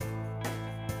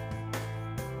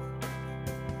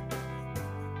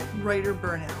Writer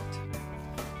burnout.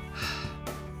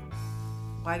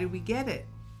 Why do we get it?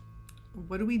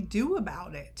 What do we do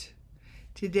about it?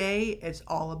 Today, it's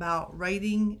all about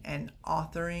writing and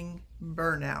authoring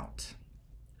burnout.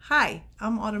 Hi,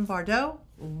 I'm Autumn Bardot.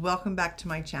 Welcome back to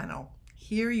my channel.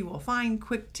 Here you will find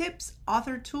quick tips,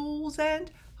 author tools,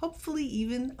 and hopefully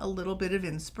even a little bit of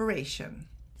inspiration.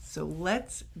 So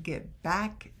let's get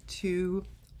back to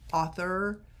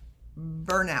author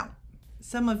burnout.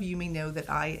 Some of you may know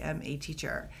that I am a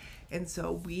teacher, and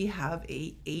so we have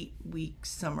a 8-week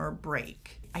summer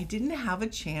break. I didn't have a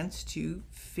chance to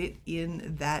fit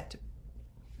in that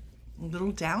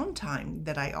little downtime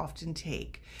that I often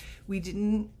take. We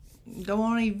didn't go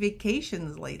on any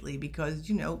vacations lately because,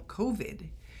 COVID.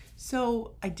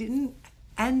 So I didn't,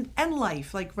 and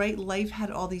life, life had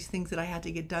all these things that I had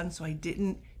to get done, so I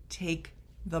didn't take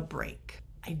the break.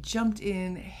 I jumped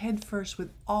in headfirst with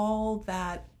all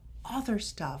that author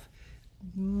stuff,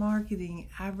 marketing,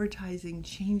 advertising,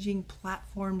 changing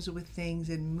platforms with things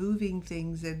and moving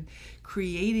things and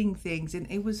creating things. And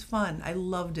it was fun. I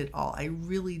loved it all. I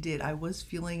really did. I was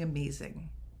feeling amazing.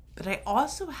 But I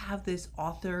also have this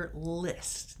author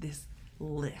list,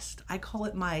 I call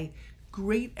it my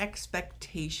great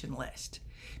expectation list,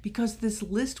 because this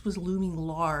list was looming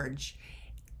large.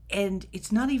 And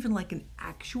it's not even like an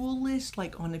actual list,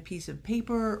 like on a piece of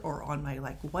paper or on my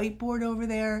whiteboard over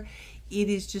there. It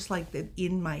is just like the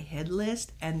in my head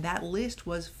list. And that list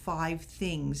was 5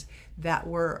 things that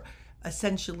were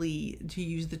essentially, to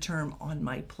use the term, on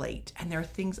my plate. And there are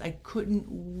things I couldn't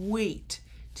wait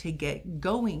to get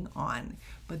going on.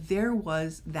 But there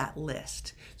was that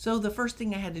list. So the first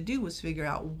thing I had to do was figure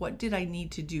out, what did I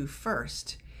need to do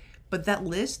first? But that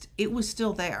list, it was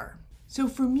still there. So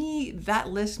for me, that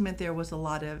list meant there was a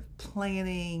lot of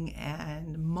planning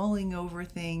and mulling over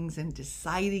things and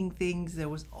deciding things. There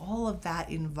was all of that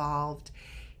involved,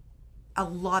 a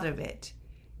lot of it.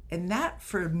 And that,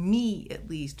 for me at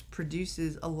least,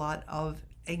 produces a lot of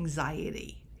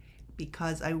anxiety,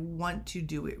 because I want to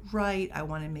do it right. I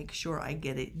want to make sure I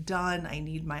get it done. I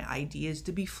need my ideas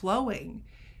to be flowing,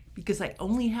 because I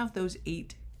only have those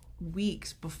 8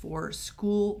 weeks before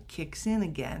school kicks in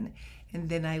again. And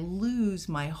then I lose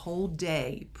my whole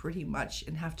day pretty much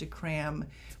and have to cram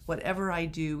whatever I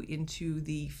do into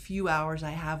the few hours I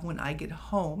have when I get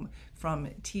home from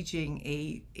teaching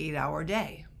a 8-hour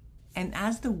day. And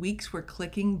as the weeks were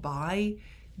clicking by,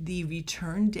 the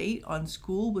return date on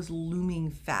school was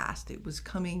looming fast. It was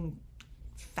coming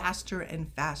faster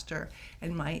and faster,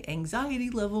 and my anxiety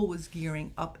level was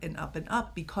gearing up and up and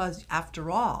up, because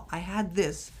after all, I had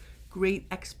this great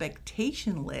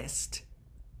expectation list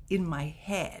in my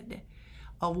head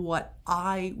of what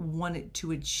I wanted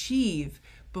to achieve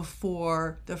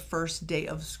before the first day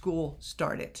of school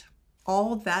started.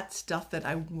 All that stuff that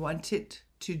I wanted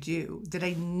to do, that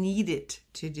I needed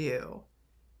to do,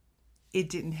 it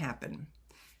didn't happen.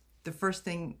 The first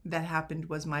thing that happened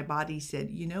was my body said,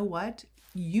 you know what?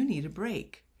 You need a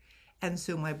break. And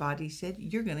so my body said,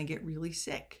 you're going to get really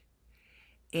sick.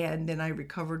 And then I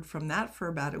recovered from that for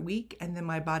about a week. And then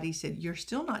my body said, you're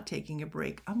still not taking a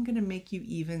break. I'm going to make you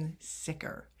even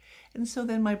sicker. And so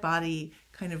then my body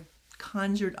kind of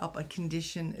conjured up a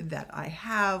condition that I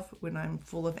have when I'm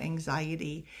full of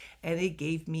anxiety. And it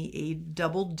gave me a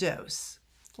double dose,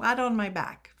 flat on my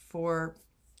back, for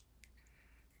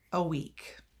a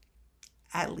week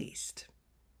at least.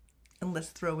 And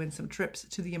let's throw in some trips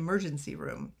to the emergency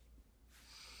room.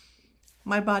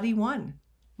 My body won.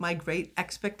 My great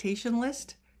expectation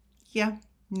list? Yeah,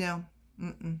 no,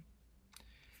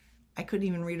 I couldn't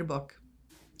even read a book.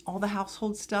 All the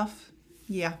household stuff?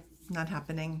 Yeah, not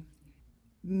happening.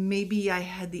 Maybe I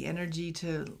had the energy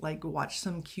to watch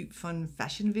some cute, fun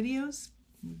fashion videos.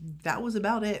 That was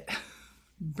about it.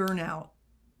 Burnout.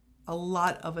 A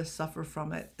lot of us suffer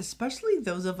from it, especially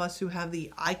those of us who have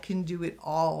the I can do it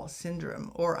all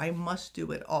syndrome, or I must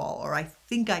do it all, or I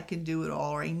think I can do it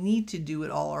all, or I need to do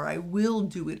it all, or I will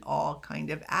do it all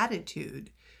kind of attitude.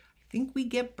 I think we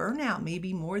get burnout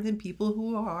maybe more than people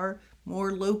who are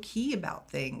more low key about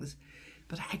things.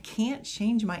 But I can't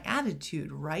change my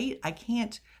attitude, right?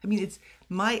 It's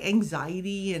my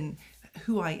anxiety and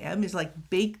who I am is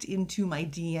baked into my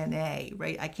DNA,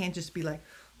 right? I can't just be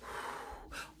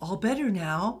all better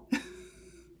now.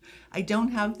 I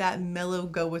don't have that mellow,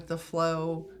 go with the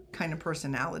flow kind of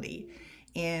personality.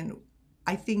 And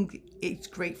I think it's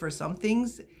great for some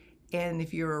things. And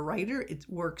if you're a writer, it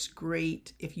works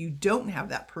great if you don't have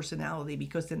that personality,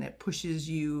 because then it pushes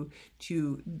you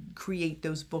to create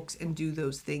those books and do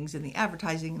those things, and the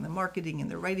advertising and the marketing and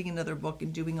the writing another book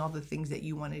and doing all the things that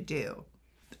you want to do.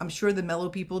 I'm sure the mellow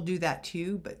people do that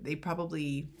too, but they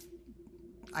probably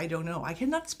I don't know. I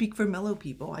cannot speak for mellow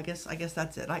people. I guess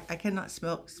that's it. I cannot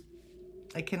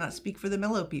speak for the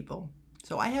mellow people.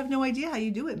 So I have no idea how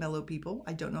you do it, mellow people.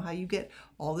 I don't know how you get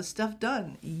all this stuff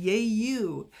done. Yay,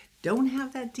 you. Don't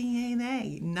have that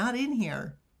DNA. Not in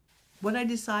here. What I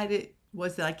decided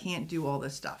was that I can't do all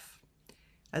this stuff.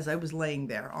 As I was laying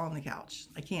there on the couch,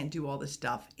 I can't do all this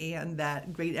stuff. And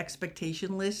that great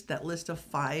expectation list, that list of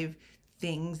 5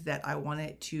 things that I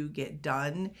wanted to get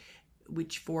done,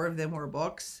 which 4 of them were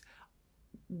books,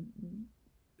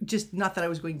 just not that I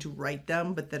was going to write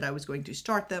them, but that I was going to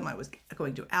start them. I was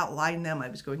going to outline them. I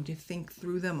was going to think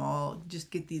through them all,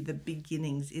 just get the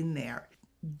beginnings in there.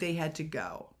 They had to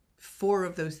go. 4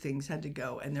 of those things had to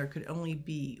go. And there could only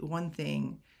be one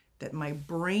thing that my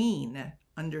brain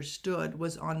understood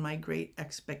was on my great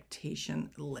expectation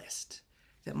list,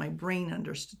 that my brain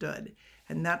understood.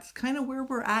 And that's kind of where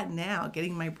we're at now,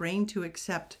 getting my brain to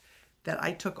accept that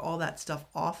I took all that stuff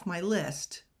off my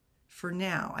list for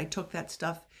now. I took that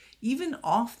stuff even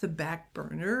off the back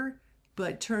burner,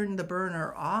 but turned the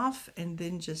burner off and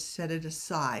then just set it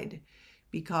aside,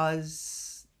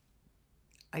 because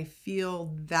I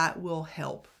feel that will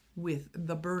help with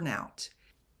the burnout.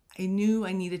 I knew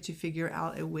I needed to figure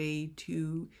out a way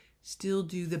to still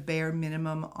do the bare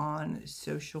minimum on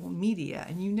social media.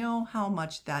 And you know how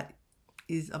much that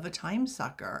is of a time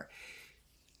sucker.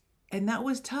 And that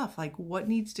was tough. Like, what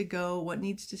needs to go? What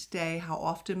needs to stay? How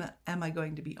often am I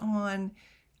going to be on?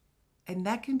 And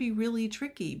that can be really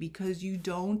tricky because you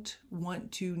don't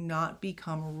want to not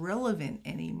become relevant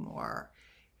anymore.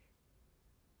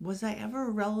 Was I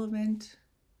ever relevant?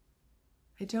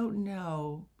 I don't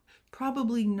know.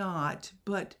 Probably not.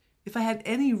 But if I had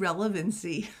any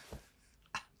relevancy,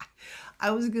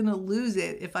 I was going to lose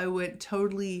it if I went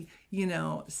totally,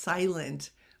 silent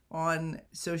on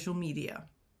social media.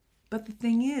 But the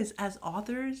thing is, as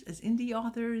authors, as indie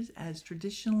authors, as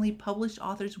traditionally published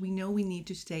authors, we know we need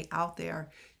to stay out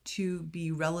there to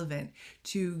be relevant,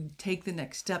 to take the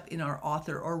next step in our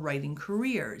author or writing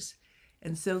careers.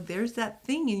 And so there's that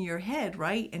thing in your head,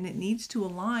 right? And it needs to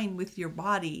align with your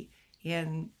body,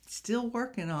 and still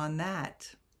working on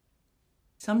that.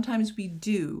 Sometimes we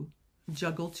do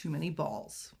juggle too many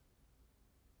balls.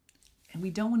 And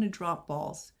we don't want to drop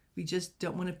balls. We just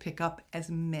don't want to pick up as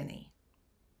many.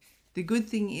 The good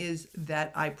thing is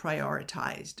that I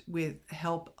prioritized with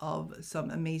help of some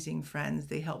amazing friends.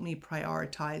 They helped me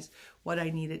prioritize what I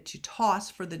needed to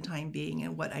toss for the time being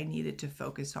and what I needed to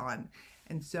focus on.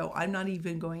 And so I'm not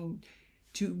even going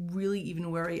to really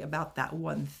even worry about that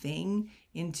one thing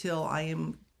until I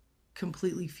am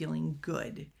completely feeling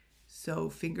good. So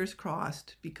fingers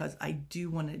crossed, because I do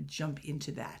want to jump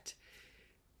into that.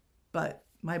 But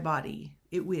my body,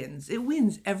 it wins. It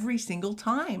wins every single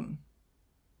time.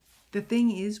 The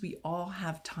thing is, we all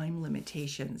have time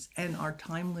limitations, and our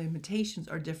time limitations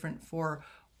are different for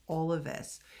all of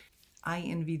us. I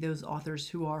envy those authors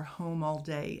who are home all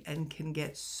day and can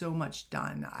get so much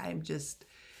done.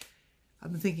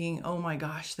 I'm thinking, oh my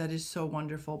gosh, that is so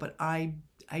wonderful, but I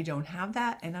don't have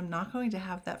that, and I'm not going to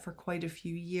have that for quite a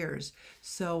few years.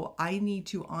 So I need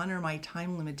to honor my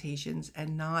time limitations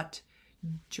and not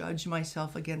judge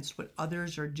myself against what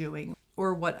others are doing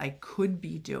or what I could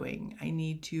be doing. I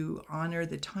need to honor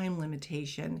the time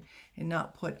limitation and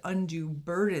not put undue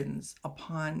burdens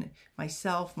upon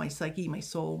myself, my psyche, my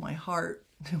soul, my heart,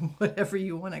 whatever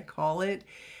you want to call it,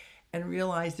 and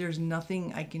realize there's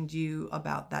nothing I can do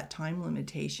about that time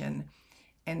limitation.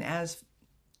 And as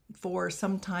for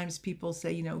sometimes people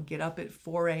say, get up at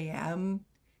 4 a.m.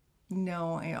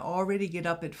 No, I already get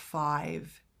up at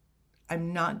 5.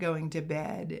 I'm not going to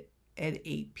bed at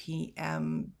 8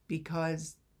 p.m.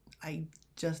 because I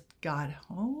just got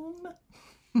home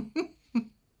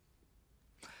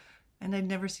and I'd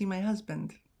never see my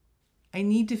husband. I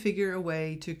need to figure a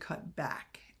way to cut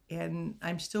back, and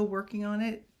I'm still working on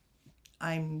it.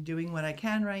 I'm doing what I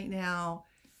can right now.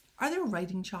 Are there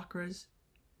writing chakras?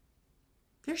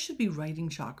 There should be writing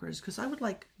chakras, because I would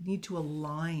need to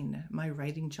align my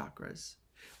writing chakras.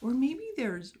 Or maybe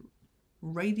there's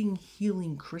writing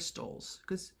healing crystals,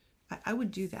 because I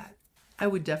would do that. I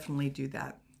would definitely do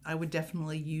that. I would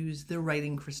definitely use the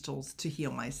writing crystals to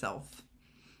heal myself.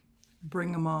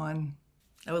 Bring them on.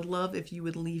 I would love if you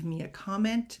would leave me a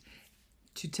comment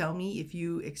to tell me if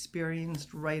you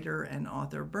experienced writer and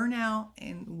author burnout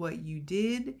and what you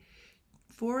did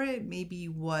for it. Maybe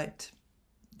what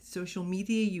social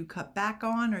media you cut back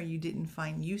on or you didn't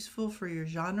find useful for your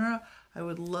genre. I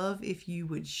would love if you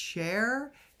would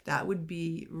share. That would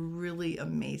be really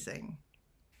amazing.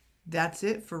 That's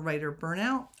it for writer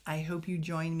burnout. I hope you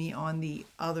join me on the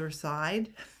other side.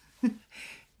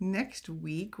 Next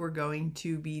week, we're going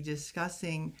to be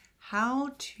discussing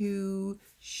how to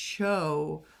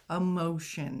show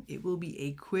emotion. It will be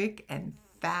a quick and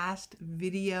fast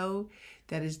video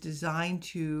that is designed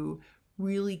to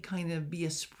really kind of be a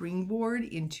springboard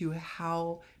into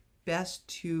how best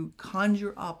to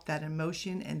conjure up that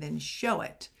emotion and then show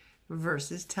it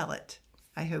versus tell it.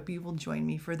 I hope you will join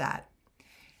me for that.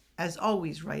 As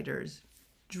always, writers,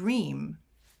 dream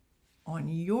on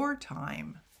your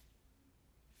time.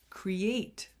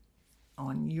 Create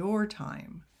on your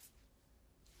time.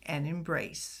 And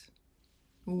embrace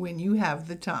when you have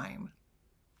the time.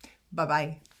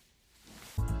 Bye-bye.